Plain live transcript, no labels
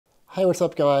Hey, what's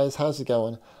up guys? How's it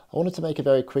going? I wanted to make a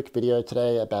very quick video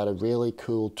today about a really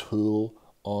cool tool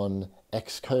on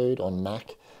XCODE on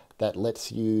Mac that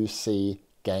lets you see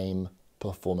game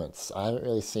performance. I haven't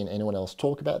really seen anyone else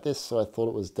talk about this, so I thought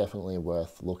it was definitely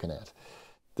worth looking at.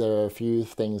 There are a few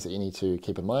things that you need to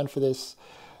keep in mind for this.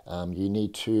 You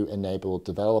need to enable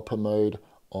developer mode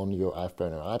on your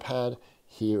iPhone or iPad.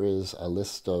 Here is a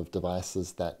list of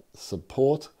devices that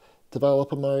support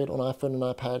developer mode on iPhone and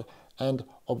iPad, and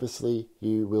obviously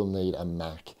you will need a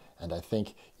Mac, and I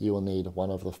think you will need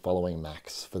one of the following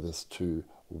Macs for this to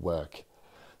work.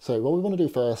 So what we want to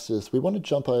do first is we want to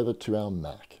jump over to our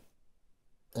Mac,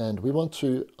 and we want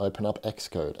to open up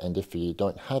XCODE, and if you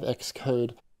don't have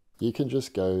XCODE, you can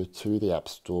just go to the App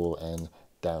Store and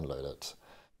download it.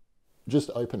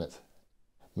 Just open it.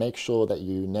 Make sure that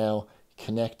you now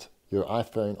connect your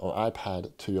iPhone or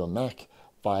iPad to your Mac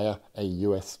via a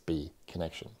USB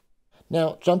connection.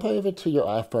 Now jump over to your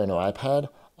iPhone or iPad.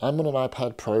 I'm on an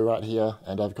iPad Pro right here,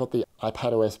 and I've got the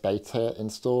iPadOS beta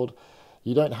installed.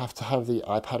 You don't have to have the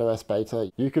iPadOS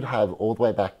beta. You could have all the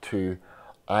way back to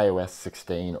iOS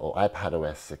 16 or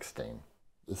iPadOS 16.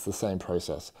 It's the same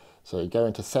process. So go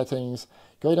into settings,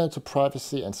 go down to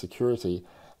privacy and security,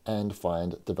 and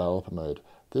find developer mode.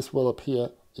 This will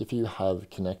appear if you have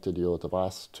connected your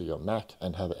device to your Mac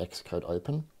and have XCODE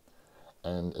open,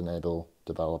 and enable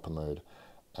developer mode,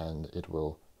 and it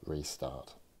will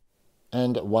restart.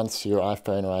 And once your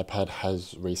iPhone or iPad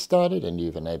has restarted and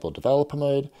you've enabled developer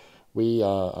mode, we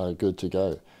are good to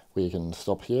go. We can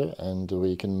stop here and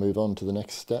we can move on to the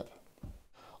next step.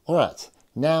 All right,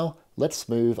 now let's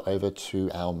move over to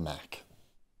our Mac.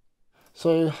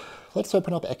 So let's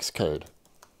open up XCODE.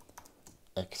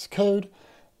 XCODE,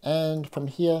 and from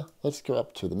here, let's go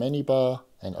up to the menu bar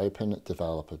and open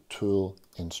Developer Tool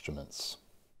Instruments.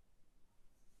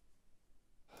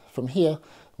 From here,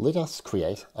 let us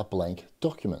create a blank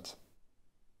document.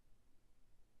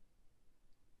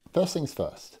 First things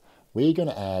first, we're going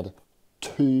to add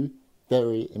two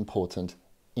very important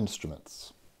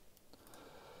instruments.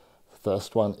 The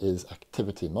first one is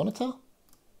Activity Monitor.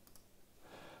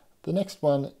 The next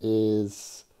one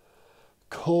is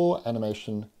Core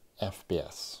Animation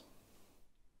FPS.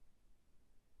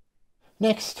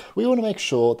 Next, we want to make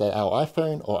sure that our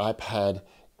iPhone or iPad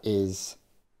is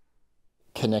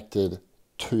connected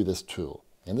to this tool.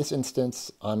 In this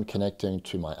instance, I'm connecting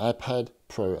to my iPad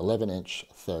Pro 11-inch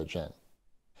 3rd gen.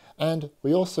 And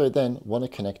we also then want to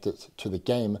connect it to the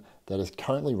game that is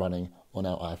currently running on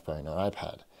our iPhone or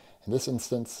iPad. In this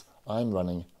instance, I'm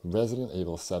running Resident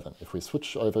Evil 7. If we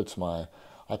switch over to my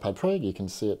iPad Pro, you can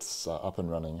see it's up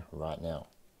and running right now.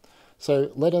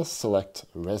 So let us select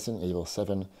Resident Evil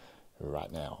 7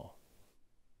 right now.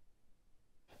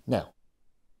 Now,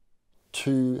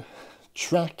 to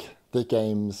track the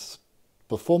game's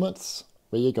performance,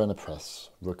 we are going to press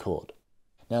record.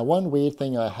 Now, one weird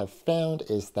thing I have found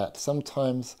is that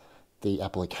sometimes the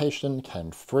application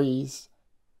can freeze.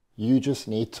 You just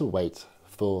need to wait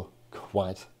for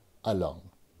quite a long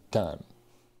time.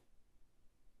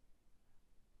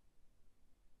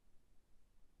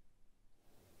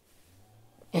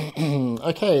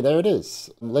 Okay, there it is.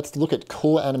 Let's look at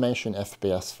Core Animation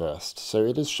FPS first. So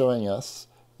it is showing us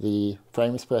the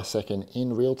frames per second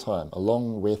in real time,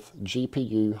 along with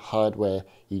GPU hardware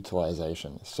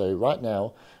utilization. So right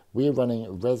now, we're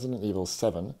running Resident Evil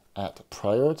 7 at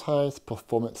prioritized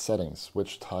performance settings,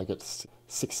 which targets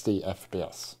 60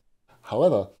 FPS.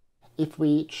 However, if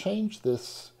we change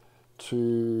this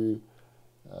to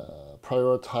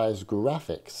prioritize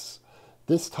graphics,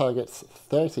 this targets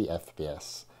 30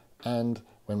 FPS, and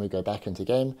when we go back into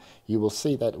game, you will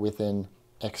see that within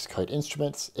XCODE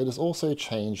Instruments, it is also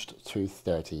changed to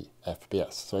 30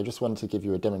 FPS. So I just wanted to give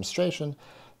you a demonstration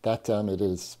that it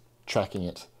is tracking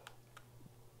it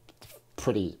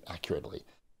pretty accurately.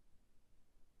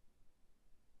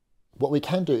 What we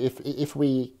can do, if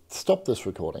we stop this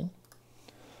recording,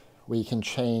 we can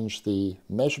change the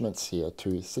measurements here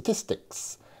to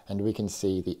statistics, and we can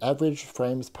see the average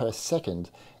frames per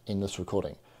second in this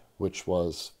recording, which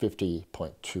was 50.2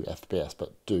 FPS,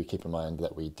 but do keep in mind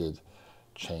that we did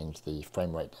change the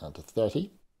frame rate down to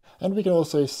 30. And we can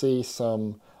also see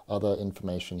some other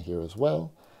information here as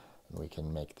well. And we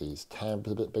can make these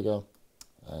tabs a bit bigger,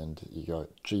 and you got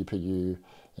GPU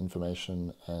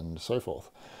information and so forth.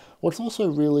 What's also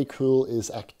really cool is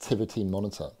Activity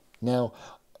Monitor. Now,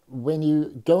 when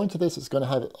you go into this, it's going to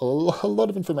have a lot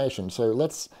of information. So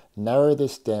let's narrow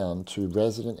this down to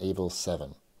Resident Evil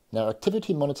 7. Now,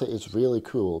 Activity Monitor is really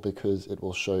cool because it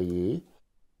will show you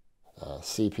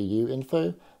CPU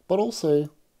info, but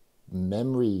also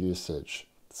memory usage.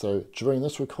 So during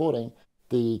this recording,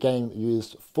 the game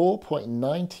used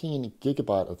 4.19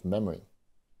 gigabyte of memory.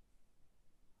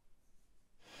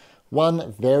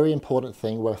 One very important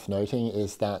thing worth noting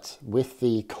is that with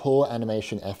the core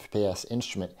animation FPS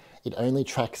instrument, it only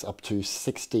tracks up to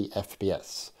 60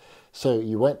 FPS. So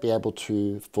you won't be able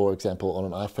to, for example, on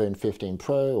an iPhone 15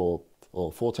 Pro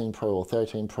or 14 Pro or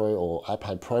 13 Pro or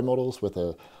iPad Pro models with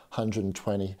a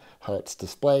 120 Hertz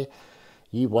display,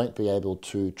 you won't be able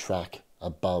to track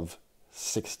above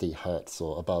 60 Hertz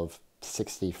or above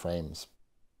 60 frames.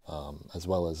 As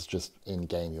well as just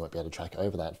in-game, you won't be able to track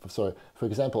over that. So, for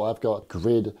example, I've got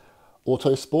Grid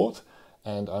Auto Sport,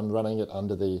 and I'm running it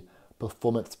under the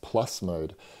Performance Plus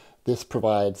mode. This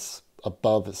provides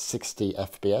above 60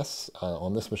 FPS.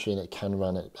 On this machine, it can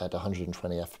run it at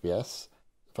 120 FPS.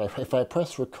 If I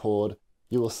press record,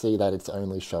 you will see that it's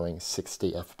only showing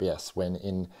 60 FPS, when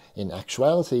in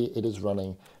actuality, it is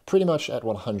running pretty much at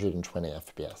 120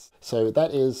 FPS. So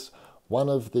that is one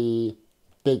of the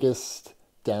biggest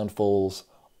downfalls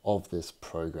of this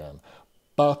program,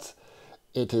 but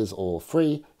it is all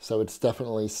free, so it's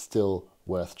definitely still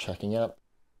worth checking out.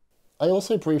 I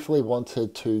also briefly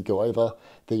wanted to go over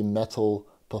the Metal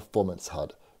Performance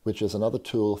HUD, which is another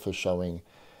tool for showing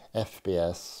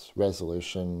FPS,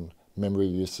 resolution, memory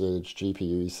usage,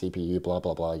 GPU, CPU, blah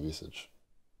blah blah usage.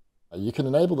 You can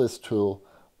enable this tool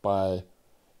by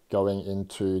going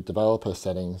into developer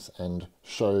settings and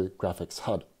show graphics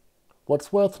HUD.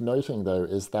 What's worth noting, though,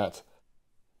 is that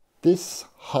this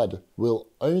HUD will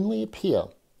only appear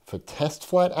for test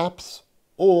flight apps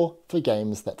or for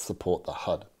games that support the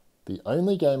HUD. The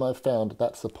only game I've found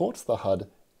that supports the HUD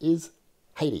is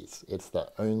Hades. It's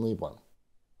the only one.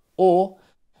 Or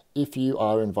if you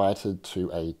are invited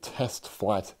to a test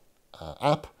flight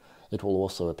app, it will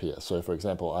also appear. So, for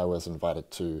example, I was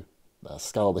invited to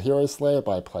Skull the Hero Slayer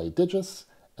by PlayDigis,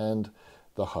 and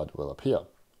the HUD will appear.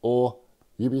 Or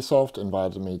Ubisoft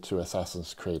invited me to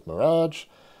Assassin's Creed Mirage,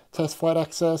 test flight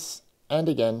access, and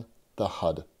again, the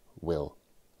HUD will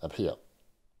appear.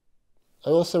 I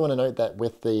also want to note that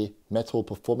with the Metal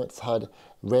Performance HUD,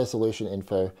 resolution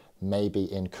info may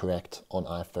be incorrect on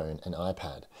iPhone and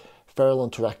iPad. Feral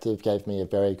Interactive gave me a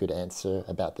very good answer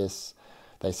about this.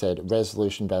 They said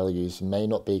resolution values may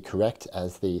not be correct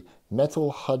as the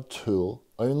Metal HUD tool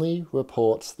only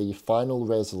reports the final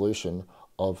resolution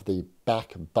of the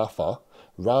back buffer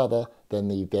rather than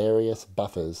the various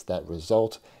buffers that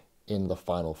result in the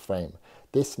final frame.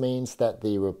 This means that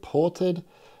the reported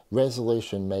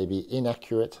resolution may be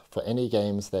inaccurate for any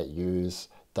games that use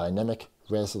dynamic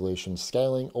resolution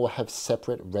scaling or have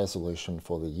separate resolution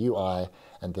for the UI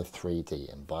and the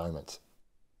 3D environment.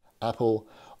 Apple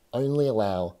only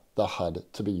allow the HUD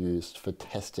to be used for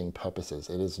testing purposes.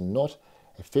 It is not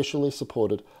officially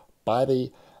supported by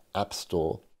the App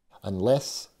Store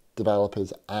unless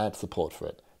developers add support for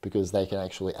it, because they can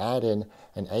actually add in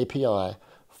an API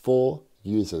for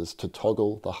users to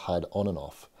toggle the HUD on and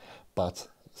off. But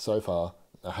so far,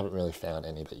 I haven't really found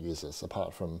any that use this,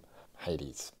 apart from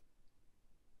Hades.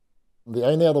 The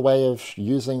only other way of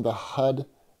using the HUD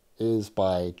is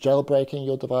by jailbreaking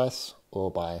your device or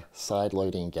by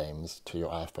side-loading games to your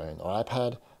iPhone or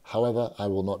iPad. However, I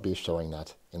will not be showing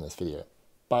that in this video.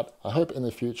 But I hope in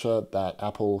the future that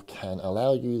Apple can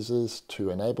allow users to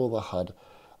enable the HUD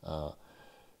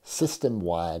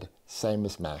system-wide, same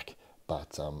as Mac,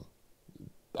 but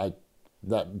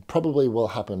that probably will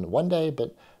happen one day,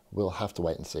 but we'll have to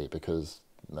wait and see, because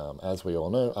as we all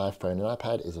know, iPhone and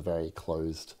iPad is a very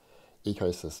closed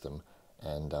ecosystem,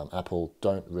 and Apple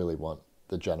don't really want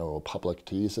the general public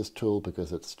to use this tool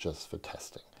because it's just for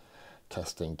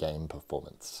testing game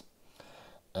performance.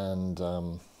 And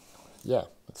yeah,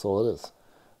 that's all it is.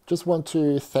 Just want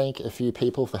to thank a few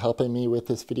people for helping me with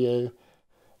this video.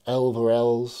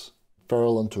 Elverils,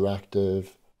 Feral Interactive,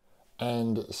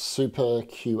 and Super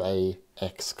QA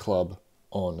X Club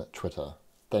on Twitter.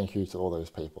 Thank you to all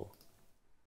those people.